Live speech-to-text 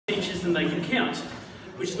species than they can count,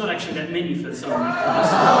 which is not actually that many for some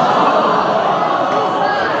class.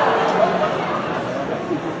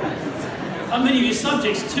 Many of your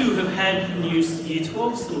subjects too have had new Year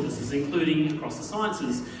 12 syllabuses, including across the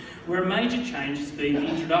sciences, where a major change has been the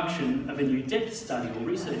introduction of a new depth study or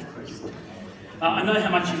research project. I know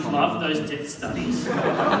how much you've loved those depth studies,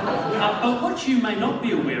 but what you may not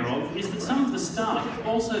be aware of is that some of the staff have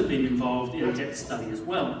also been involved in a depth study as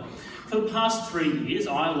well. For the past 3 years,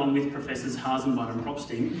 I, along with Professors Hasenbein and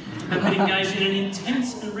Propstein, have been engaged in an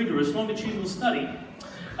intense and rigorous longitudinal study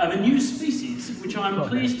of a new species, which I am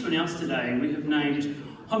pleased to announce today we have named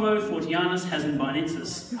Homo fortianus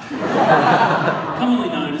hasenbeinensis, commonly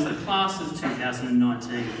known as the class of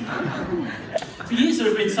 2019. For years there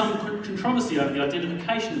has been some controversy over the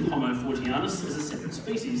identification of Homo fortianus as a separate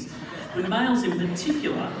species. The males in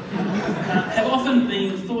particular have often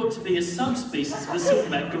been thought to be a subspecies of the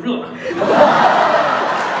silkback gorilla.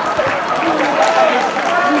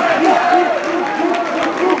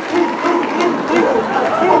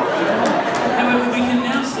 However, we can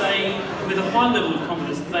now say with a high level of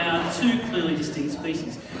confidence that they are two clearly distinct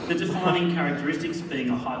species, the defining characteristics being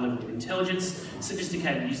a high level of intelligence,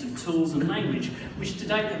 sophisticated use of tools and language, which to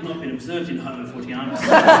date have not been observed in Homo fortianus.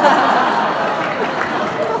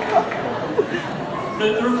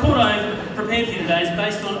 The report I've prepared for you today is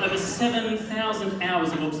based on over 7,000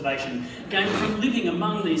 hours of observation, gained from living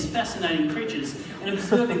among these fascinating creatures and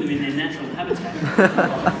observing them in their natural habitat.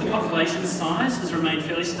 The population size has remained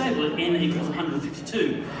fairly stable at n equals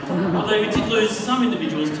 152, although we did lose some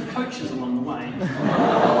individuals to poachers along the way.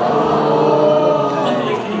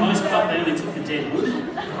 Luckily, for the most part, they only took the dead wood.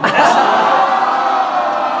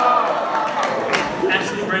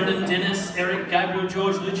 Ashley, Brendan, Dennis, Eric, Gabriel,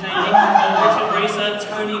 George, Luce, Nick, Nicole, Richard, Risa,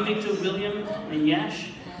 Tony, Victor, William, and Yash.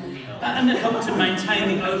 And it helped to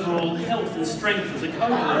maintain the overall health and strength of the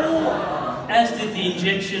cohort, as did the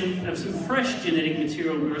injection of some fresh genetic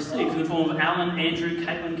material we received in the form of Alan, Andrew,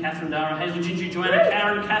 Caitlin, Catherine, Dara, Hazel, Ginger, Joanna,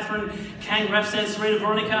 Karen, Catherine, Kang, Rafstan, Serena,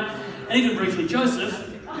 Veronica, and even briefly Joseph.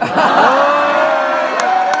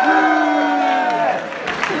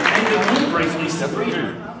 And even more briefly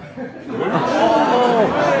Sabrina.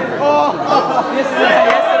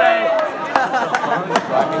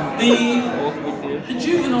 The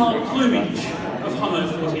juvenile plumage of Homo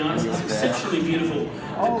fortianus is exceptionally beautiful.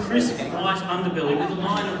 The crisp white underbelly with a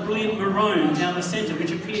line of brilliant maroon down the centre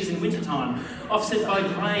which appears in wintertime, offset by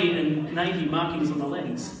grey and navy markings on the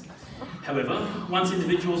legs. However, once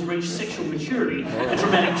individuals reach sexual maturity, a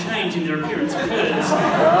dramatic change in their appearance occurs.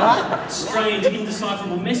 Strange,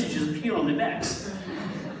 indecipherable messages appear on their backs.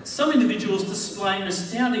 Some individuals display an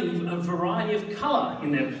astounding variety of colour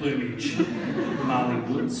in their plumage. Marley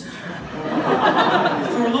Woods.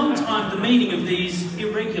 For a long time, the meaning of these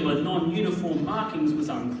irregular, non-uniform markings was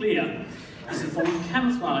unclear. Is it a form of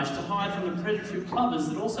camouflage to hide from the predatory plovers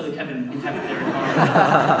that also inhabit their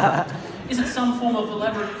environment? Is it some form of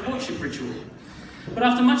elaborate courtship ritual? But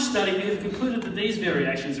after much study, we have concluded that these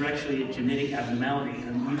variations are actually a genetic abnormality,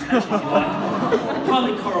 and mutation, if you like,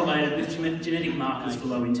 highly correlated with genetic markers for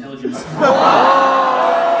low intelligence. The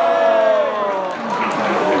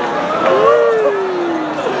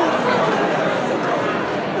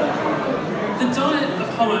diet of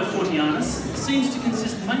Homo fortianus seems to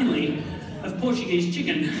consist mainly of Portuguese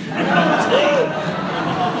chicken and bubble tea.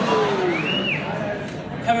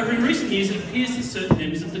 However, in recent years, it appears that certain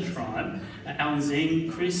members of the tribe, Alan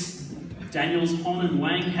Zeng, Chris, Daniels, Hon and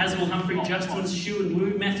Wang, Haswell, Humphrey, Justin, Shu and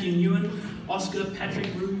Wu, Matthew Nguyen, Oscar, Patrick,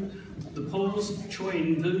 Ru, the Pauls, Choi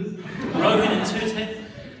and Vu, Rohan and Tutet,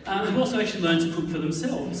 have also actually learned to cook for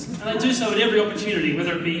themselves. And they do so at every opportunity,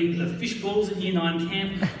 whether it be the fish balls at Year 9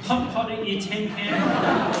 camp, hot pot at Year 10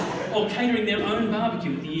 camp, or catering their own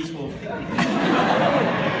barbecue at the Year 12 picnic.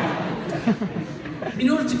 In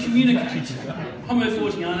order to communicate, Homo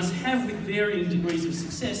fortianus have, with varying degrees of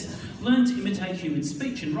success, learned to imitate human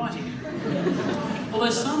speech and writing. Although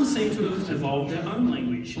some seem to have evolved their own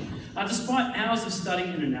language. Despite hours of study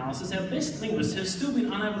and analysis, our best linguists have still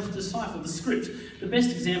been unable to decipher the script, the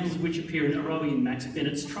best examples of which appear in Aroe and Max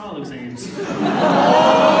Bennett's trial exams.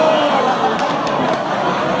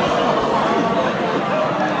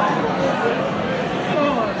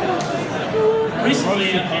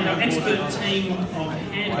 Recently, our expert team of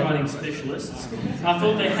handwriting specialists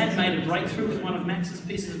thought they had made a breakthrough with one of Max's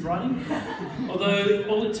pieces of writing, although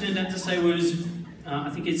all it turned out to say was, I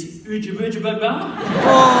think it's Ujabujababa.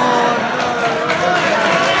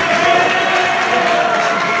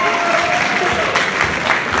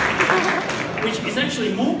 Which is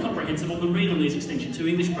actually more comprehensible than Read on These Extension 2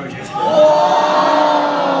 English project.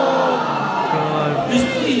 Whose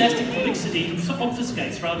polynastic prolixity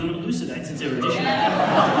obfuscates rather than elucidates its erudition.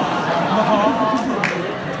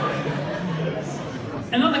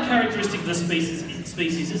 Another characteristic of the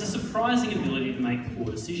species is a surprising ability to make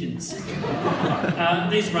poor decisions.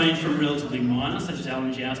 These range from relatively minor, such as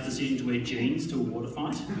Alan Zhao's decision to wear jeans, to a water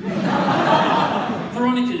fight.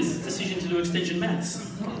 Veronica's decision to do extension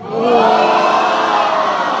maths.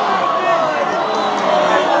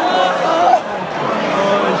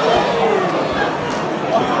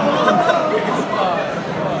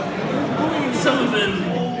 Some of them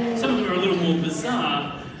are a little more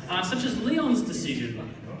bizarre, such as Leon's decision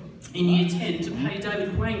in Year 10 to pay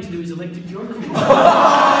David Wang to do his elective geography. Pay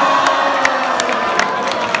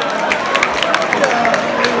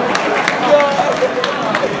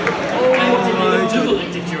to do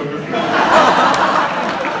elective geography.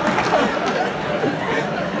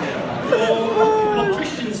 Or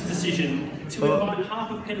Christian's decision to invite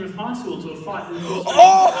half of Penrith High School to a fight in the course of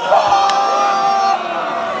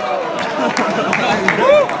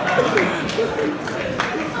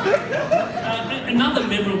Another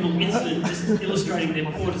memorable incident just illustrating their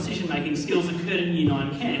poor decision-making skills occurred in Year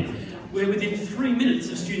 9 camp, where within 3 minutes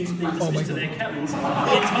of students being dismissed to their cabins, the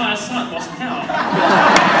entire site lost power.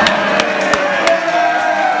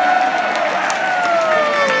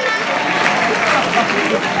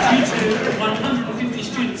 Due to 150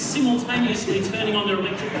 students simultaneously turning on their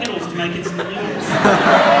electric kettles to make instant noodles.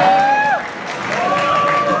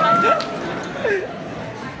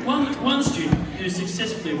 One student who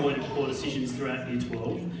successfully avoided poor decisions throughout Year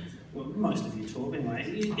 12, well, most of Year 12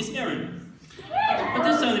 anyway, is Erin. But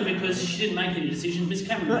that's only because she didn't make any decisions, Miss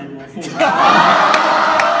Cameron made them all for her.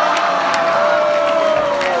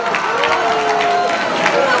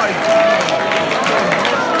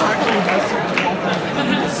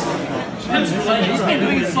 Perhaps related to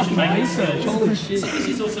their decision-making skills,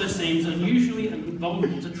 species also seems unusually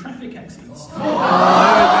vulnerable to traffic accidents.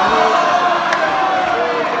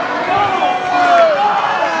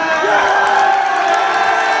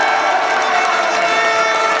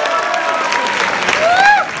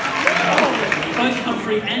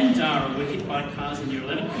 And Dara were hit by cars in Year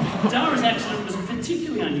 11. Dara's accident was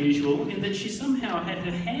particularly unusual in that she somehow had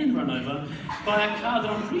her hand run over by a car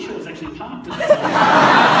that I'm pretty sure was actually parked at the time.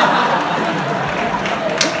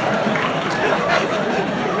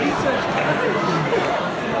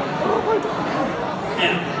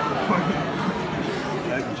 Now,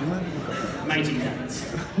 mating habits.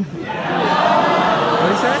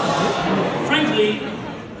 What is that? Frankly,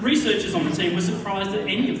 researchers on the team were surprised that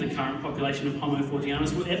any of the current population of Homo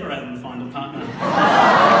fortianus were ever able to find a partner.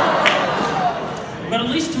 But at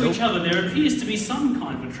least to each other there appears to be some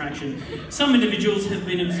kind of attraction. Some individuals have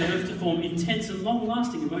been observed to form intense and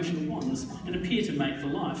long-lasting emotional bonds and appear to mate for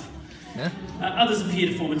life. Yeah. Others appear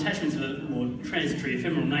to form attachments of a more transitory,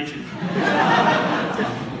 ephemeral nature.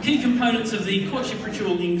 Key components of the courtship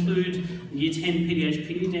ritual include the Year 10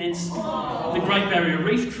 PDH-PD dance, the Great Barrier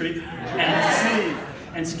Reef trip,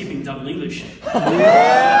 and skipping double English.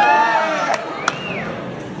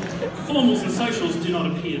 Formals and socials do not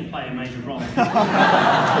appear to play a major role.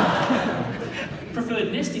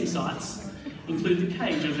 Preferred nesting sites include the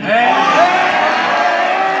cage of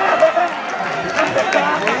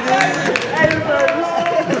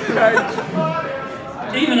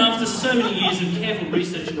Even after so many years of careful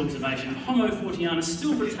research and observation, Homo fortianus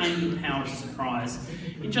still retained the power to surprise.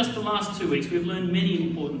 In just the last 2 weeks, we've learned many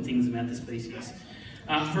important things about the species.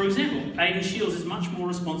 For example, Aidan Shields is much more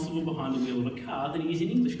responsible behind the wheel of a car than he is in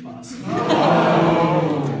English class.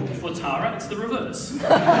 For Tara, it's the reverse.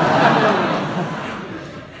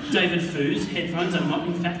 David Foo's headphones are not,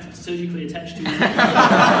 in fact, surgically attached to his head.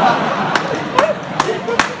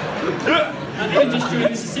 Even just during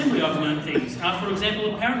this assembly, I've learned things. For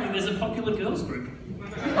example, apparently there's a popular girls group.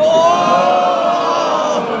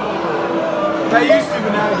 They used to,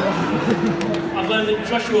 but now. I've learned that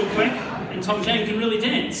Joshua Queck and Tom Jane can really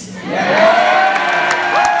dance.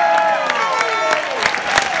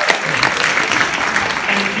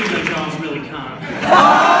 And Hugo Giles really can't.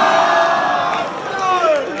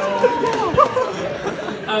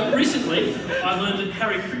 Recently, I learned that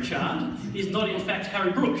Harry Pritchard is not in fact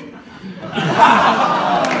Harry Brook. Up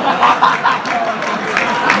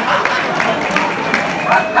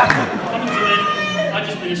until then, I've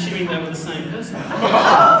just been assuming they were the same person.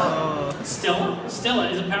 Stella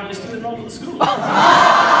is apparently still enrolled at the school.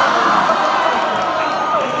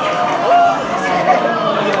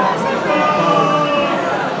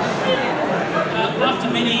 After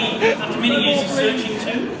many years of searching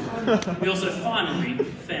too, we also finally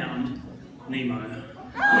found Nemo.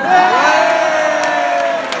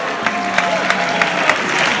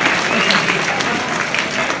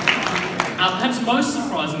 Perhaps most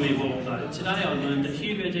surprisingly, me of all, though, today I learned that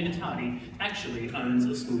Hugo De Gattari actually owns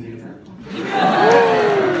a school uniform.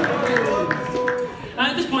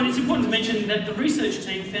 At this point, it's important to mention that the research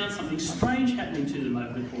team found something strange happening to them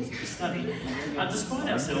over the course of the study. Despite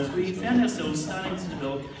ourselves, we found ourselves starting to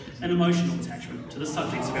develop an emotional attachment to the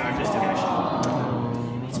subjects of our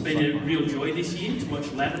investigation. It's been a real joy this year to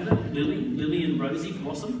watch Lavender, Lily and Rosie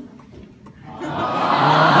blossom.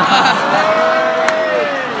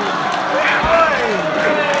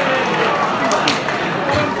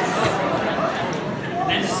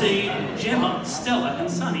 And to see Gemma, Stella and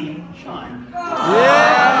Sunny shine.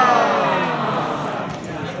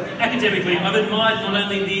 Academically, I've admired not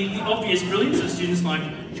only the obvious brilliance of students like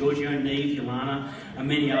Giorgio, Neve, Yolana and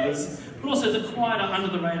many others, but also the quieter,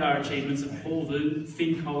 under-the-radar achievements of Paul Vu,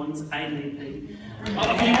 Finn Collins, Aidan E.P.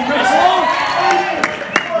 I've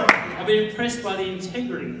been impressed by the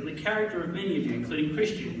integrity and the character of many of you, including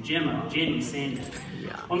Christian, Gemma, Jenny, Sandy.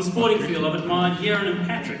 On the sporting field, I've admired Yaron and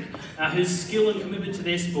Patrick, whose skill and commitment to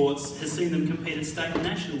their sports has seen them compete at state and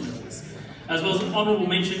national levels, as well as honourable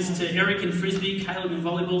mentions to Eric in frisbee, Caleb in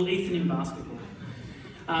volleyball, Ethan in basketball.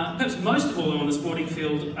 Perhaps most of all on the sporting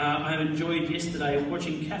field, I have enjoyed yesterday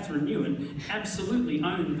watching Catherine Newen absolutely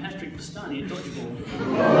own Patrick Pastani at dodgeball.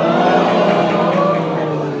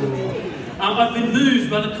 I've been moved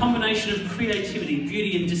by the combination of creativity,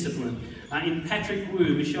 beauty and discipline in Patrick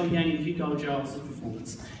Wu, Michelle Yang and Hugo Giles'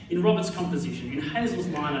 performance, in Robert's composition, in Hazel's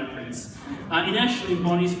lino prints, in Ashley and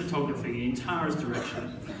Bonnie's photography, in Tara's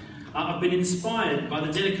direction. I've been inspired by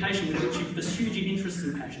the dedication with which you've pursued your interests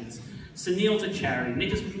and passions. Sunil to charity,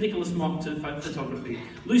 Nicholas Mock to photography,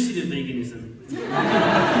 Lucy to veganism,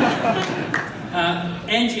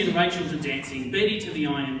 Angie and Rachel to dancing, Betty to the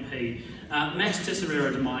IMP, Max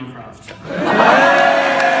Tesserero to Minecraft.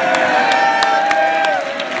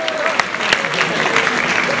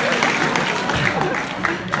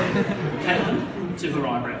 Caitlin to her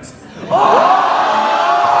eyebrows.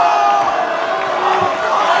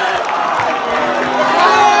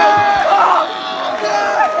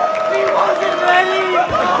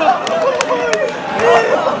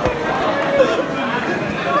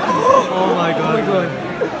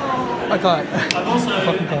 I've also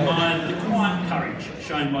admired the quiet courage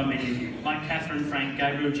shown by many of you, like Catherine, Frank,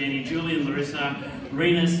 Gabriel, Jenny, Julian, Larissa,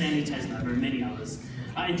 Rena, Sandy Tasnover and many others,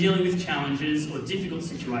 in dealing with challenges or difficult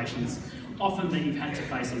situations, often that you've had to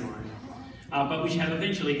face alone, but which have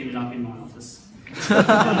eventually ended up in my office.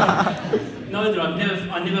 Know that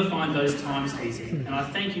I never find those times easy, and I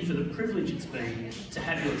thank you for the privilege it's been to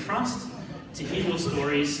have your trust, to hear your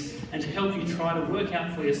stories, and to help you try to work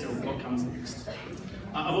out for yourself what comes next.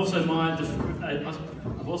 I've also admired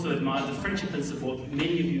the friendship and support that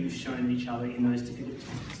many of you have shown each other in those difficult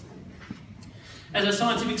times. As our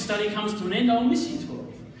scientific study comes to an end, I'll miss Year 12.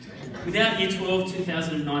 Without Year 12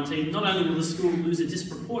 2019, not only will the school lose a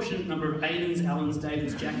disproportionate number of Aidens, Allens,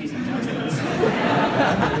 Davids, Jackies and Justin's,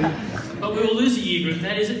 but we will lose a year group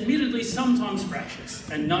that is admittedly sometimes fractious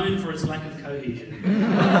and known for its lack of cohesion.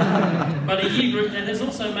 But a year group that has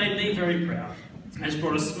also made me very proud, has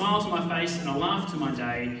brought a smile to my face and a laugh to my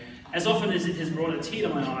day, as often as it has brought a tear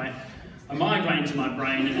to my eye, a migraine to my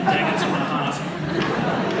brain and a dagger to my heart.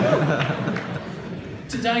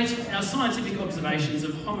 To date, our scientific observations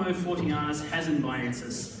of Homo fortianus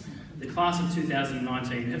hazenbiensis, the class of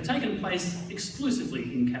 2019, have taken place exclusively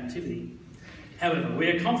in captivity. However, we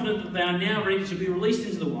are confident that they are now ready to be released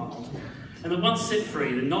into the wild, and that once set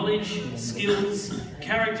free, the knowledge, skills,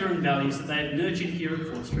 character and values that they have nurtured here at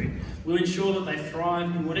 4th Street will ensure that they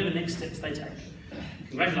thrive in whatever next steps they take.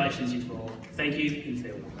 Congratulations, Year 12. Thank you and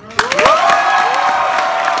farewell.